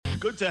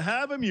Good to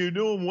have him. You're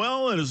doing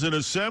well as an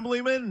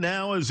assemblyman,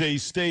 now as a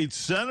state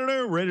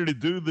senator, ready to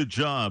do the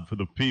job for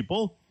the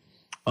people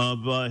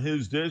of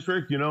his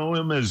district. You know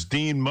him as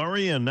Dean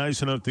Murray, and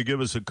nice enough to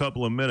give us a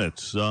couple of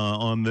minutes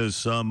on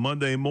this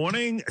Monday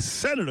morning.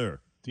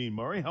 Senator Dean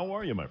Murray, how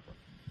are you, my friend?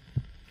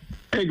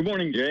 Hey, good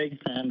morning, Jay,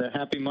 and a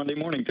happy Monday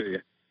morning to you.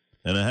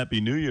 And a happy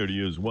new year to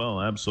you as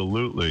well.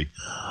 Absolutely.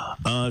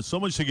 So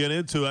much to get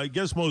into. I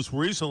guess most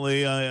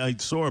recently I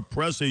saw a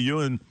press of you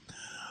and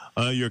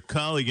your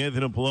colleague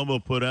Anthony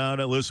Palumbo put out.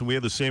 Listen, we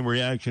had the same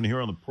reaction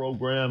here on the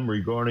program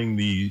regarding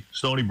the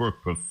Stony Brook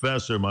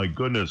professor. My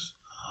goodness,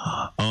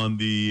 on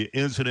the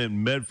incident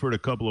in Medford a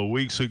couple of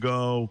weeks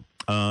ago,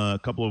 a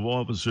couple of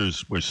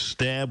officers were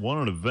stabbed, one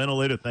on a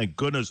ventilator, thank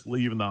goodness,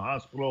 leaving the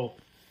hospital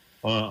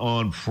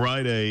on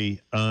Friday.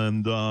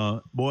 And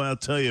boy, I'll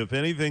tell you, if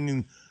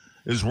anything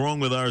is wrong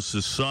with our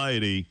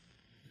society,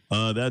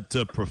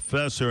 that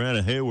professor,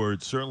 Anna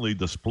Hayward, certainly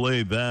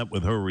displayed that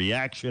with her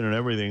reaction and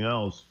everything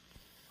else.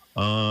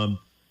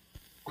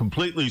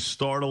 Completely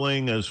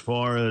startling as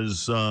far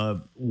as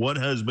what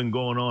has been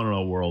going on in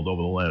our world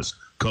over the last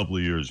couple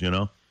of years, you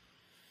know?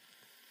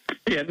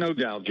 Yeah, no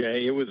doubt,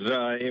 Jay. It was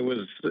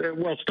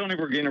well, Stony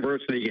Brook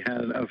University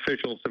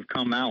officials have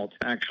come out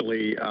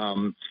actually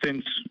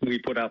since we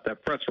put out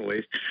that press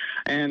release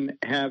and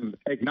have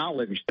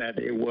acknowledged that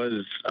it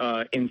was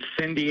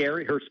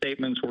incendiary. Her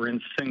statements were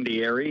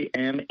incendiary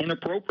and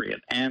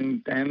inappropriate,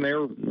 and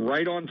they're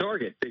right on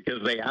target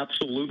because they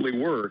absolutely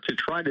were. To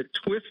try to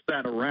twist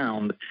that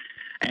around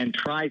and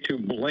try to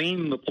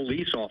blame the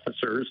police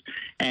officers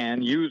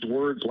and use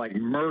words like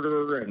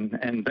murder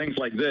and things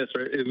like this,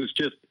 it was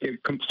just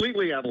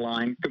completely out of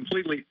line,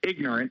 completely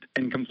ignorant,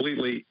 and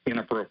completely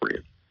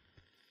inappropriate.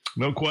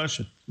 No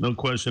question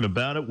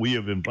about it. We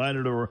have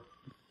invited her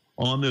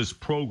on this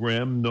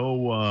program.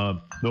 No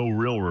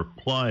real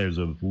reply as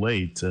of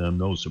late.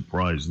 No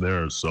surprise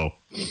there. So,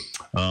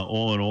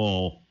 all in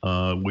all,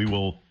 we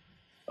will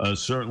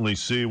certainly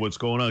see what's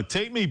going on.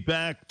 Take me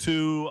back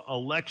to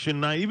election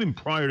night, even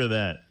prior to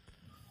that,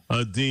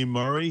 Dean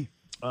Murray.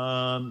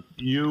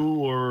 You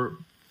were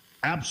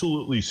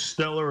absolutely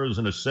stellar as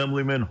an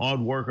assemblyman, hard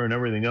worker, and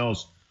everything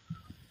else.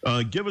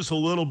 Give us a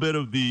little bit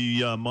of the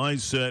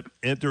mindset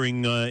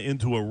entering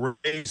into a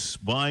race,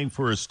 vying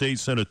for a state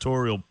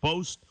senatorial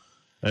post,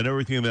 and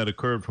everything that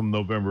occurred from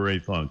November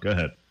 8th on. Go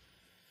ahead.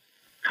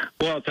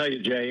 Well, I'll tell you,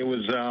 Jay, it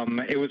was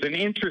an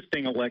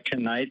interesting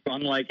election night,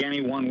 unlike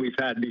any one we've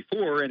had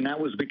before, and that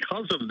was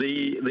because of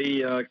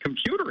the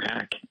computer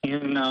hack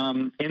in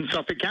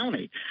Suffolk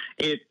County.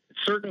 It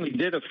certainly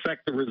did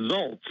affect the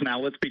results. Now,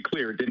 let's be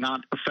clear, it did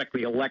not affect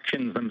the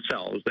elections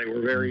themselves. They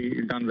were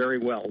done very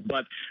well,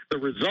 but the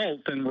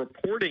results and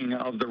reporting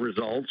of the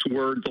results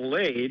were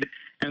delayed,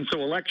 and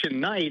so election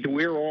night,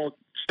 we're all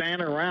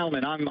standing around,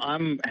 and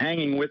I'm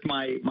hanging with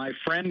my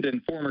friend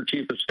and former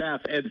chief of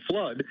staff, Ed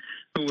Flood,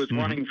 who was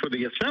running for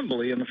the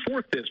assembly in the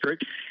 4th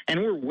district,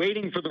 and we're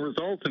waiting for the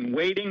results and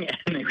waiting,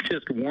 and they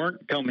just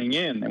weren't coming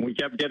in, and we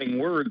kept getting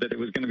word that it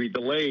was going to be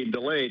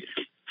delayed.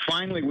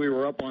 Finally, we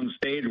were up on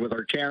stage with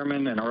our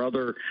chairman and our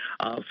other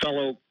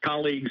fellow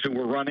colleagues who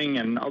were running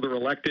and other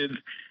electeds,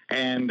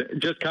 and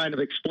just kind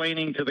of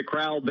explaining to the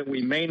crowd that we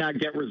may not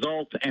get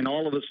results, and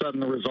all of a sudden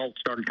the results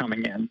started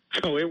coming in.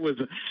 So it was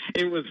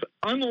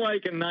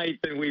unlike a night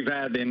that we've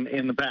had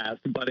in the past,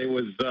 but it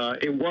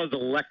was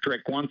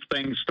electric once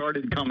things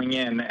started coming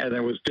in, and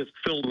it was just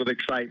filled with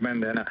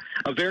excitement and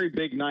a very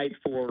big night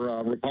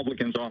for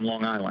Republicans on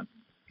Long Island.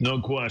 No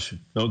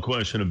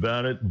question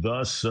about it.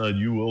 Thus,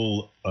 you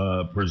will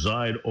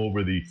preside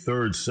over the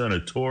 3rd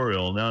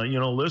senatorial. Now,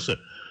 listen,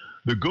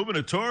 the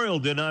gubernatorial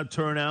did not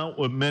turn out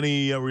what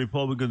many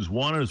Republicans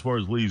wanted as far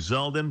as Lee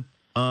Zeldin.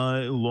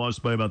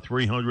 Lost by about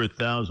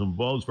 300,000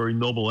 votes. Very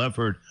noble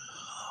effort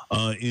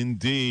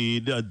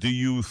indeed. Do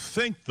you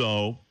think,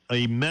 though,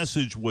 a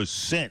message was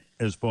sent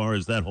as far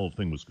as that whole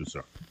thing was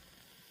concerned?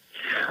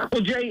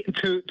 Well, Jay,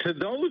 to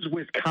those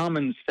with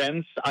common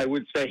sense, I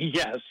would say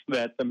yes,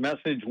 that the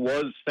message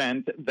was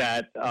sent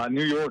that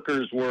New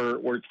Yorkers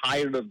were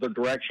tired of the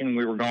direction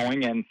we were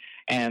going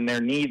and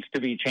there needs to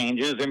be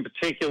changes, in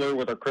particular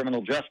with our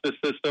criminal justice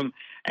system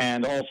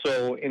and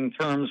also in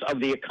terms of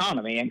the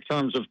economy, in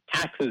terms of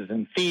taxes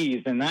and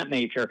fees and that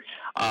nature.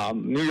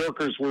 New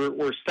Yorkers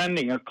were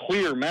sending a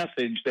clear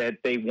message that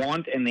they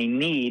want and they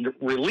need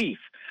relief.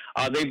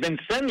 They've been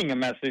sending a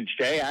message,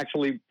 Jay,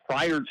 actually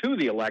prior to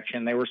the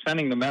election. They were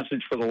sending the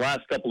message for the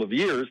last couple of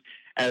years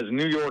as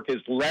New York has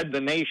led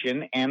the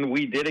nation, and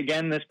we did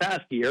again this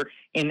past year,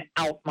 in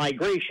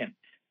out-migration.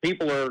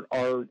 People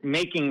are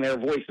making their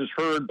voices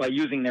heard by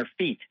using their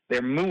feet.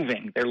 They're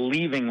moving. They're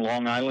leaving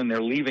Long Island.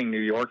 They're leaving New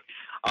York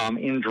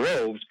in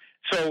droves.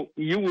 So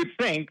you would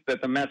think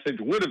that the message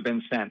would have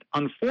been sent.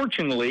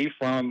 Unfortunately,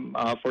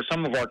 for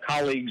some of our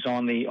colleagues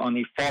on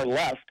the far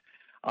left,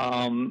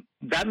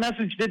 that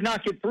message did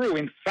not get through.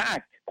 In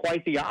fact,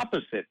 quite the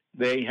opposite.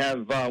 They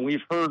have,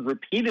 we've heard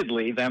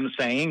repeatedly them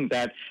saying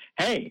that,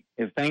 hey,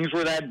 if things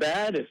were that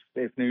bad,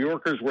 if New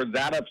Yorkers were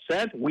that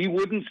upset, we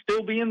wouldn't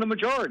still be in the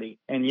majority.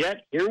 And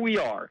yet, here we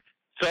are.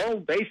 So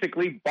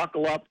basically,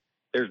 buckle up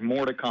there's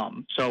more to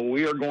come. So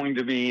we are going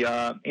to be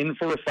in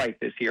for a fight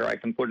this year. I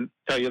can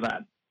tell you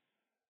that.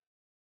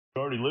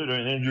 Majority Leader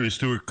Andrea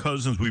Stewart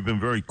Cousins, we've been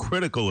very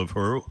critical of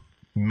her,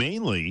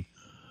 mainly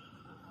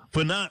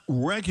for not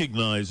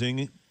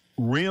recognizing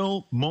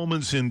real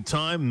moments in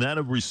time, that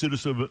of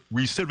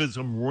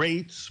recidivism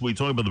rates. We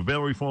talk about the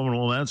bail reform and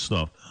all that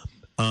stuff.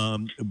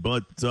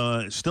 But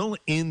still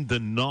in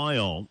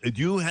denial.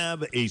 Do you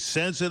have a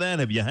sense of that?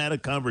 Have you had a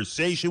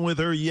conversation with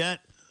her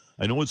yet?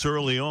 I know it's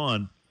early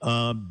on,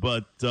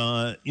 but,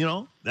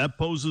 that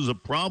poses a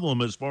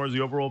problem as far as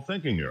the overall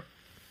thinking here.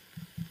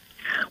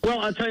 Well,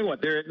 I'll tell you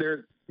what, there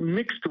are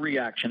mixed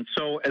reactions.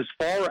 So as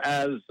far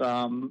as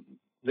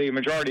the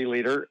majority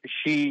leader,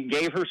 she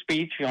gave her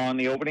speech on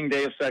the opening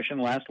day of session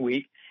last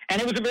week,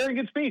 and it was a very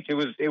good speech. It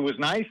was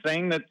nice,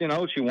 saying that,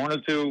 she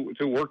wanted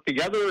to work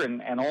together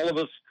and all of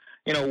us,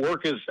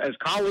 work as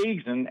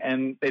colleagues,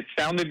 and it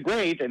sounded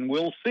great, and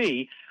we'll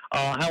see.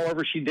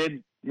 However, she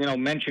did,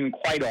 mention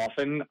quite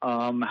often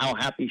how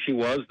happy she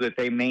was that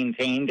they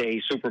maintained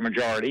a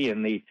supermajority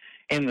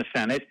in the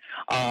Senate.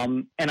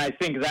 And I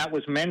think that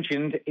was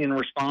mentioned in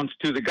response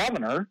to the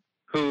governor,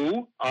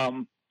 who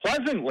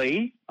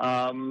pleasantly,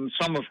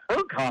 some of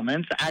her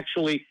comments,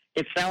 actually,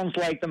 it sounds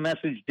like the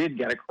message did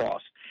get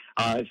across.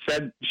 It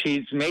said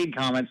she's made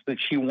comments that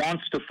she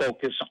wants to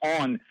focus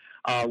on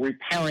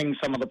repairing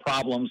some of the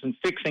problems and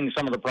fixing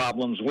some of the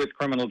problems with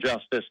criminal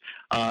justice,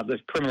 the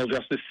criminal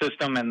justice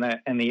system, and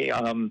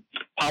the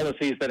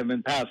policies that have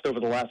been passed over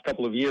the last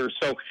couple of years.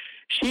 So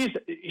she's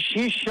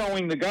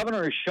showing, the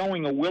governor is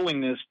showing a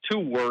willingness to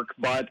work,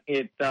 but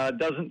it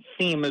doesn't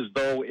seem as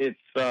though it's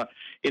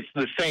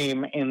the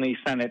same in the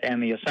Senate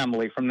and the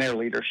Assembly from their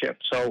leadership.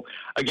 So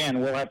again,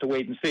 we'll have to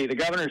wait and see. The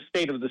governor's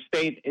State of the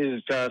State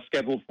is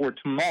scheduled for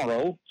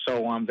tomorrow,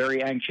 so I'm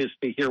very anxious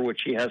to hear what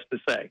she has to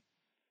say.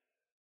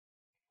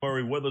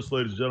 Murray with us,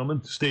 ladies and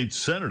gentlemen, State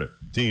Senator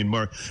Dean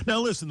Murray. Now,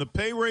 listen, the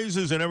pay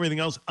raises and everything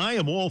else, I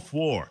am all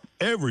for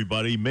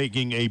everybody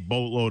making a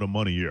boatload of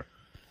money here.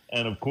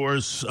 And, of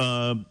course,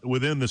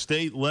 within the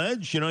state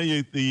ledge,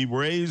 the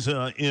raise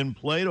in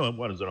play to,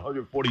 what is it,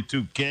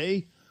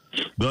 $142K,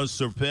 thus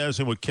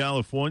surpassing what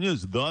California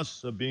is,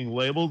 thus being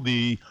labeled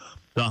the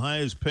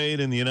highest paid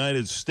in the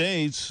United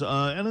States.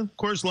 And, of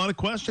course, a lot of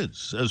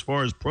questions as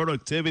far as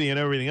productivity and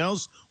everything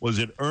else. Was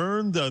it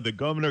earned? The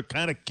governor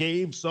kind of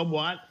caved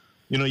somewhat.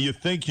 You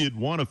think you'd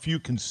want a few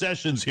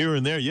concessions here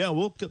and there. Yeah,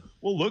 we'll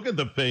look at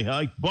the pay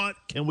hike, but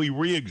can we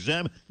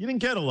re-examine? You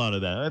didn't get a lot of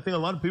that. I think a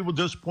lot of people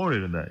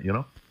disappointed in that,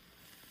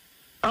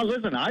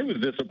 Listen, I was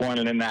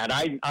disappointed in that.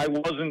 I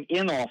wasn't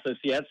in office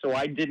yet, so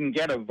I didn't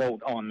get a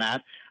vote on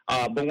that.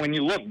 But when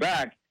you look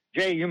back,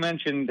 Jay, you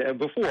mentioned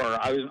before,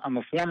 I'm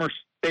a former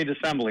state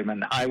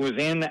assemblyman. I was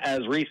in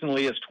as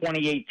recently as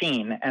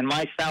 2018, and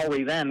my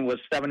salary then was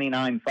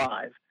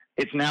 $79,500.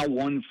 It's now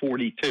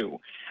 $142,000.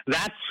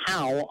 That's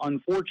how,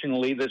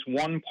 unfortunately, this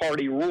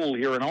one-party rule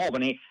here in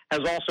Albany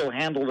has also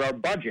handled our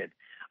budget.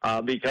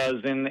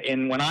 Because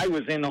when I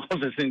was in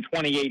office in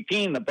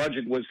 2018, the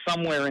budget was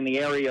somewhere in the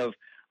area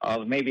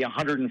of maybe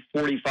 $145,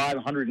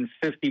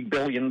 $150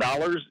 billion.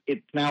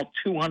 It's now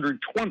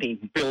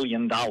 $220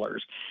 billion.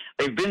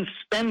 They've been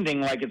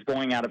spending like it's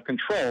going out of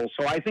control.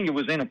 So I think it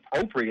was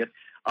inappropriate,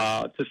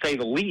 to say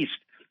the least,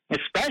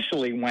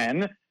 especially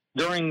when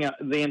during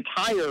the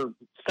entire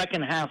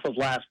second half of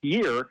last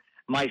year,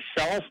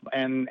 myself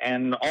and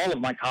all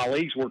of my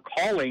colleagues were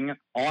calling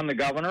on the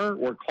governor,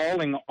 were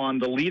calling on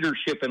the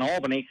leadership in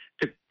Albany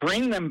to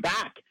bring them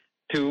back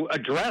to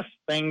address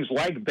things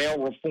like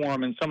bail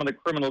reform and some of the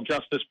criminal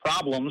justice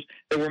problems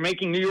that were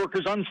making New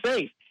Yorkers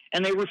unsafe.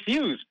 And they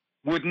refused,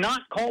 would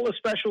not call a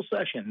special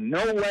session.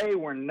 No way,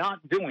 we're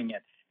not doing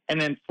it.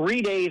 And then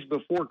 3 days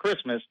before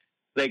Christmas,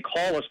 they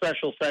call a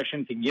special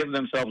session to give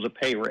themselves a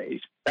pay raise.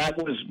 That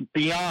was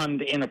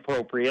beyond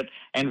inappropriate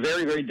and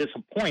very, very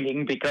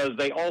disappointing, because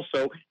they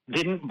also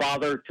didn't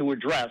bother to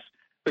address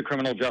the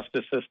criminal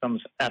justice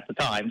systems at the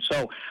time.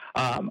 So,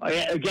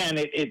 again,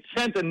 it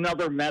sent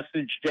another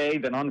message, Jay,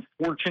 that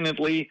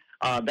unfortunately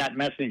that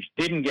message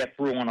didn't get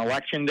through on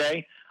Election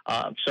Day.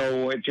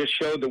 So it just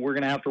showed that we're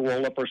going to have to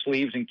roll up our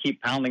sleeves and keep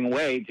pounding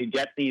away to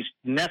get these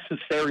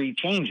necessary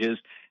changes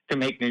to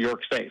make New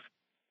York safe.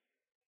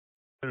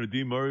 Senator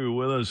Dean Murray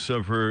with us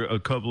for a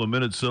couple of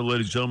minutes,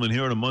 ladies and gentlemen.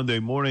 Here on a Monday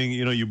morning,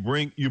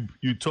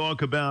 you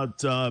talk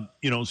about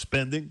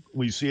spending.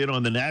 We see it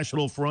on the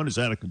national front is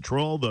out of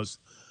control. Thus,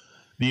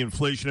 the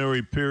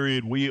inflationary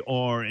period we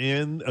are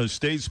in.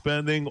 State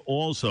spending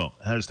also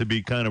has to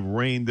be kind of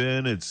reined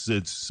in. It's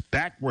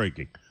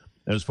backbreaking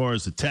as far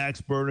as the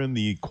tax burden,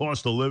 the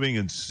cost of living,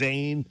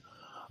 insane,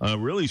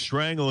 really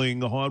strangling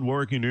the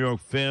hardworking New York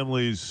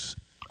families.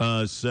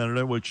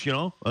 Senator, which,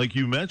 like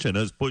you mentioned,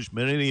 has pushed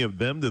many of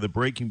them to the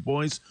breaking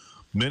points,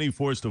 many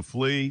forced to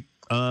flee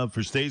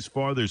for states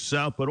farther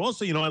south. But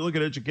also, I look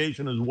at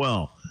education as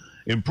well,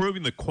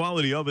 improving the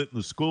quality of it in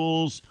the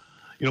schools.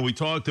 We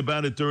talked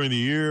about it during the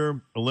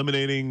year,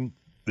 eliminating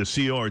the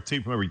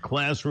CRT from every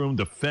classroom,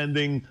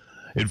 defending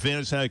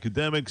advanced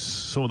academics,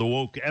 some of the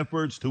woke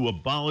efforts to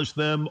abolish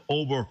them,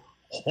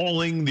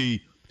 overhauling the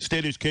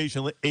state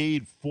education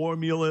aid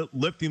formula,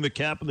 lifting the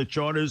cap on the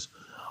charters,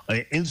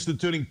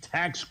 instituting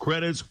tax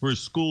credits for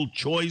school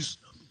choice.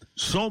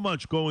 So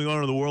much going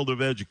on in the world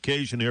of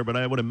education here, but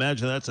I would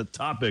imagine that's a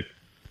topic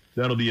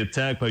that'll be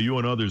attacked by you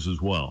and others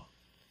as well.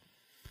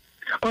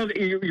 Well,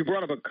 you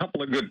brought up a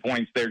couple of good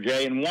points there,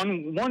 Jay. And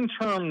one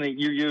term that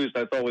you used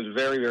I thought was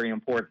very, very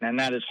important, and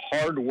that is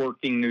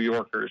hardworking New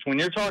Yorkers. When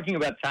you're talking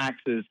about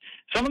taxes,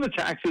 some of the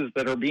taxes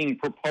that are being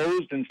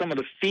proposed and some of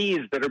the fees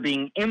that are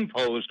being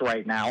imposed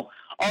right now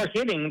are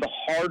hitting the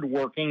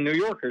hardworking New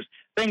Yorkers.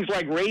 Things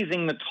like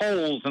raising the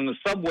tolls and the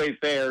subway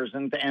fares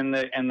and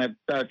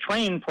the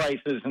train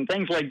prices and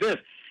things like this.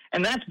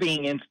 And that's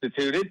being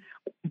instituted,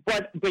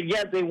 but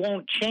yet they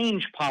won't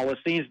change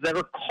policies that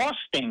are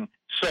costing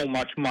so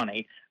much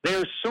money.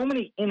 There's so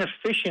many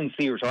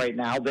inefficiencies right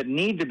now that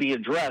need to be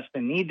addressed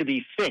and need to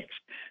be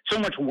fixed. So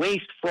much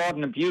waste, fraud,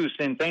 and abuse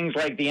in things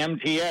like the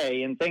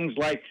MTA and things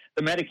like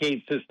the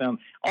Medicaid system.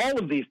 All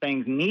of these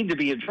things need to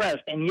be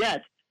addressed, and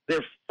yet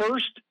their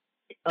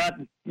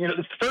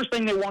the first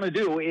thing they want to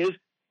do is,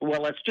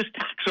 well, let's just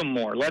tax them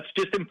more. Let's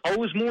just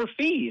impose more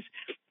fees.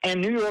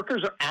 And New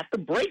Yorkers are at the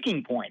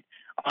breaking point.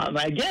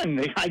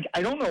 Again,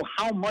 I don't know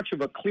how much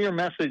of a clear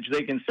message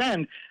they can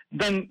send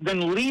than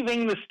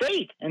leaving the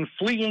state and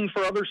fleeing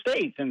for other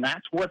states, and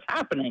that's what's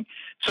happening.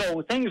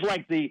 So things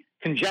like the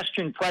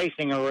congestion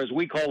pricing, or as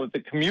we call it,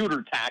 the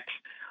commuter tax,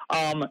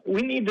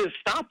 we need to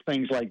stop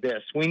things like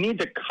this. We need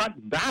to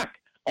cut back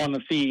on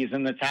the fees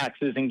and the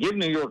taxes and give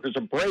New Yorkers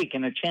a break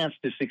and a chance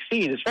to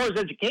succeed. As far as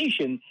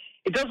education,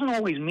 it doesn't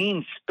always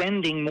mean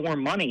spending more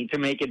money to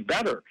make it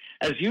better.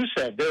 As you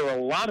said, there are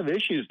a lot of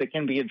issues that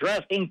can be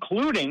addressed,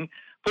 including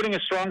putting a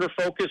stronger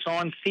focus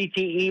on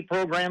CTE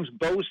programs,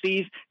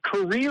 BOCES,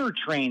 career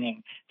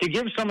training, to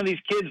give some of these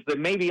kids that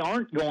maybe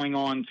aren't going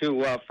on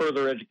to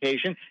further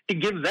education, to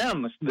give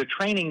them the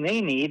training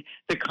they need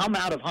to come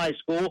out of high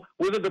school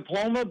with a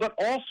diploma, but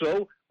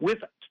also with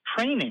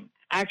training,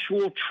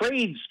 actual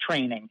trades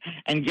training,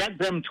 and get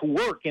them to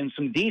work in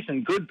some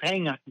decent,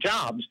 good-paying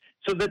jobs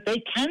so that they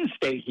can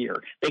stay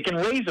here. They can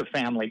raise a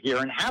family here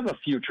and have a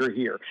future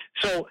here.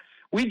 So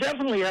we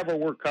definitely have our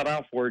work cut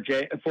out for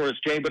us,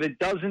 Jay, but it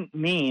doesn't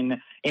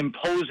mean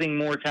imposing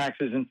more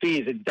taxes and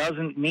fees. It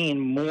doesn't mean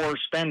more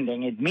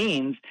spending. It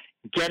means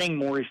getting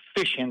more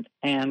efficient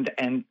and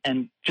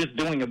just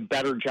doing a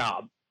better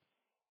job.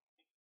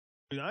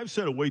 I've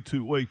said it way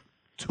too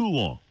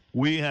long.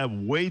 We have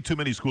way too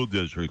many school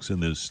districts in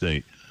this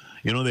state.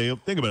 You know, they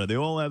think about it. They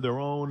all have their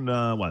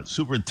own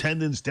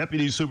superintendents,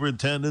 deputy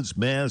superintendents,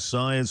 math,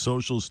 science,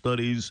 social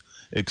studies,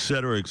 et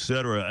cetera, et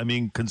cetera. I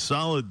mean,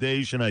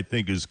 consolidation, I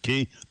think, is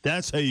key.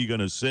 That's how you're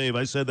going to save.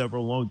 I said that for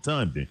a long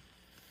time, Dean.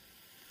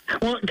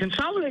 Well,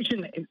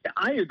 consolidation,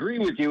 I agree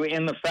with you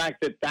in the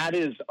fact that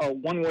is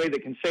one way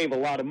that can save a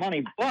lot of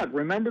money. But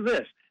remember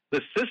this.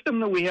 The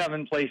system that we have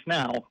in place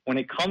now, when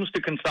it comes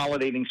to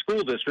consolidating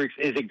school districts,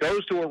 is it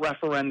goes to a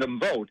referendum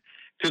vote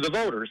to the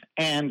voters.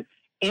 And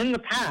in the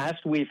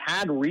past, we've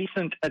had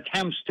recent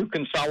attempts to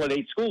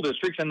consolidate school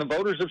districts, and the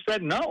voters have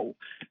said no.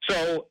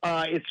 So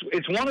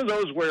it's one of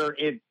those where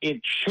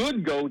it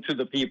should go to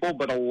the people,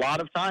 but a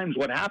lot of times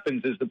what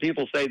happens is the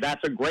people say,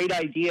 that's a great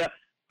idea,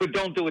 but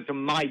don't do it to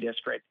my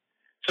district.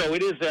 So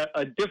it is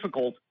a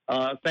difficult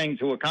thing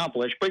to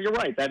accomplish. But you're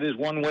right, that is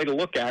one way to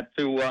look at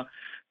to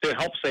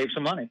help save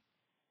some money.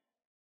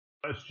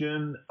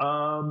 Question.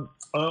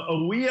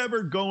 Are we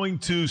ever going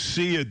to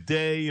see a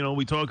day, you know,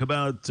 we talk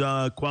about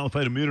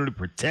qualified immunity to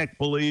protect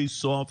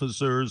police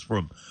officers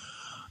from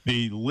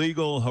the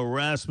legal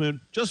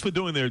harassment just for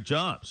doing their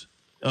jobs.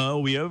 Are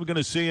we ever going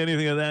to see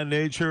anything of that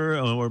nature?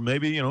 Or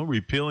maybe, you know,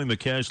 repealing the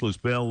cashless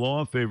bail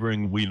law,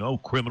 favoring, we know,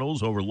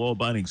 criminals over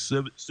law-abiding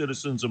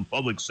citizens and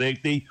public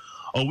safety?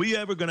 Are we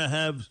ever going to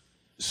have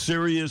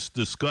serious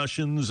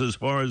discussions as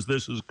far as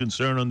this is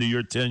concerned under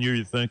your tenure,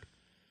 you think?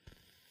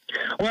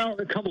 Well,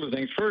 a couple of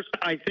things. First,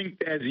 I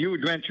think, as you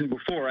had mentioned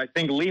before, I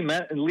think Lee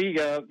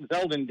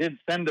Zeldin did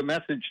send a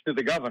message to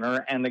the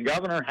governor, and the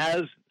governor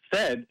has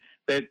said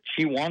that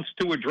she wants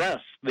to address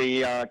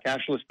the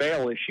cashless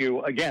bail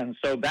issue again.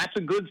 So that's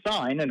a good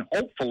sign, and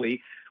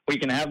hopefully we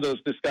can have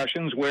those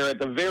discussions where, at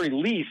the very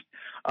least,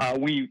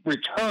 we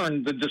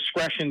return the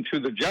discretion to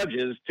the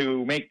judges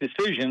to make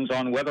decisions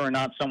on whether or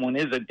not someone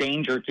is a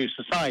danger to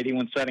society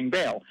when setting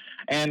bail,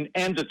 and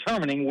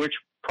determining which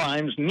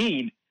crimes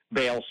need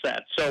bail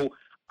set. So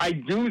I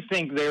do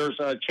think there's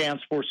a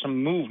chance for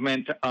some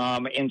movement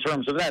in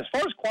terms of that. As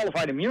far as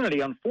qualified immunity,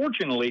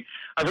 unfortunately,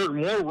 I've heard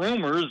more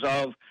rumors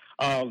of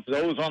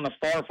those on the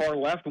far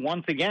left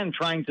once again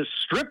trying to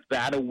strip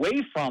that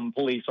away from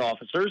police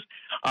officers.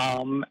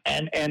 And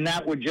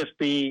that would just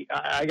be,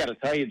 I got to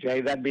tell you,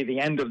 Jay, that'd be the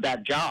end of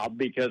that job,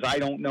 because I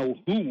don't know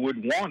who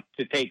would want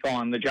to take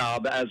on the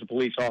job as a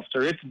police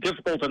officer. It's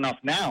difficult enough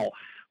now,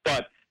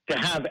 but to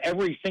have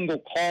every single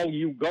call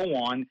you go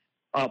on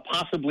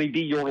possibly be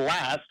your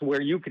last,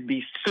 where you could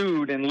be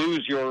sued and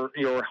lose your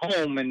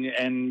home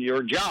and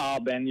your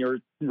job and your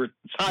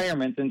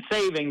retirement and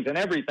savings and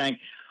everything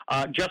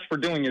just for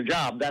doing your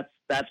job,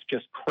 that's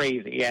just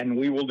crazy. And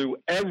we will do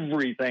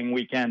everything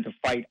we can to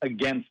fight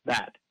against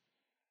that.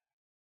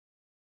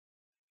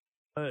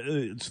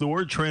 it's the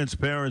word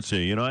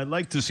transparency. You know, I'd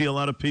like to see a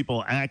lot of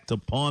people act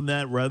upon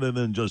that rather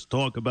than just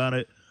talk about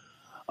it.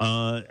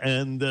 By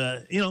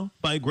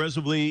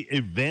aggressively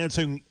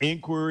advancing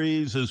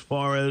inquiries as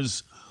far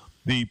as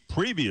the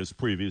previous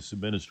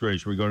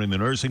administration regarding the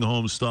nursing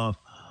home stuff,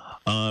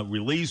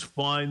 release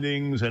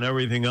findings and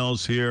everything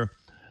else here.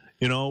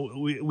 You know,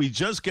 we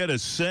just get a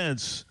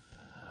sense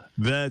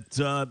that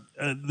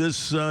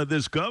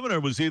this governor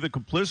was either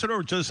complicit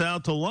or just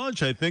out to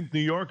lunch. I think New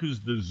Yorkers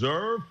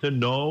deserve to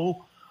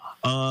know,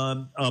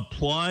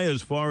 apply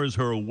as far as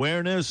her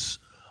awareness.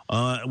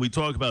 We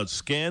talk about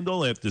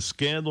scandal after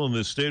scandal in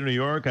the state of New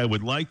York. I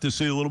would like to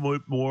see a little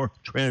bit more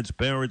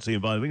transparency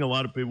involved. I think a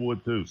lot of people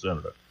would too,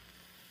 Senator.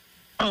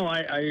 Oh,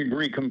 I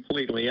agree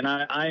completely. And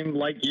I'm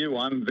like you.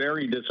 I'm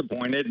very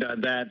disappointed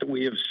that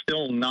we have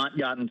still not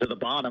gotten to the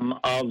bottom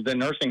of the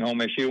nursing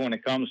home issue when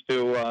it comes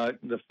to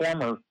the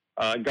former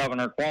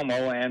Governor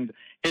Cuomo and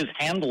his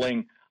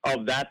handling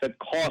of that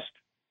cost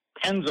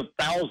tens of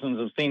thousands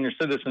of senior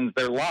citizens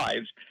their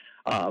lives.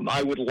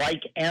 I would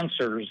like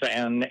answers,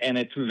 and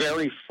it's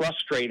very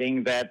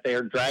frustrating that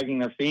they're dragging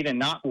their feet and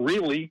not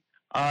really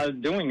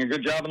doing a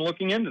good job in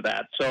looking into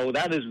that. So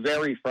that is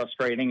very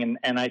frustrating,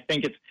 and I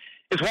think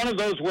it's one of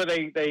those where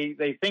they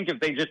think if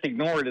they just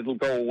ignore it, it'll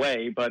go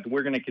away. But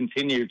we're going to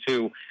continue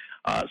to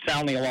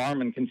sound the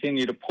alarm and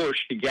continue to push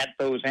to get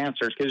those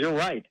answers, because you're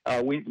right.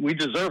 We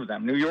deserve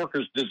them. New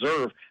Yorkers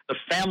deserve, the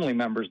family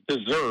members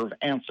deserve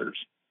answers.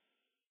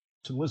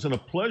 So listen, a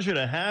pleasure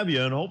to have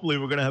you, and hopefully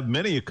we're going to have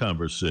many a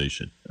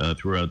conversation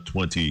throughout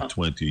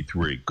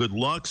 2023. Good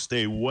luck,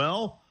 stay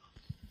well,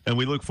 and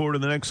we look forward to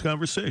the next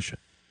conversation.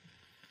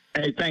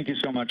 Hey, thank you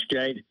so much,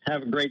 Jade.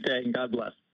 Have a great day, and God bless.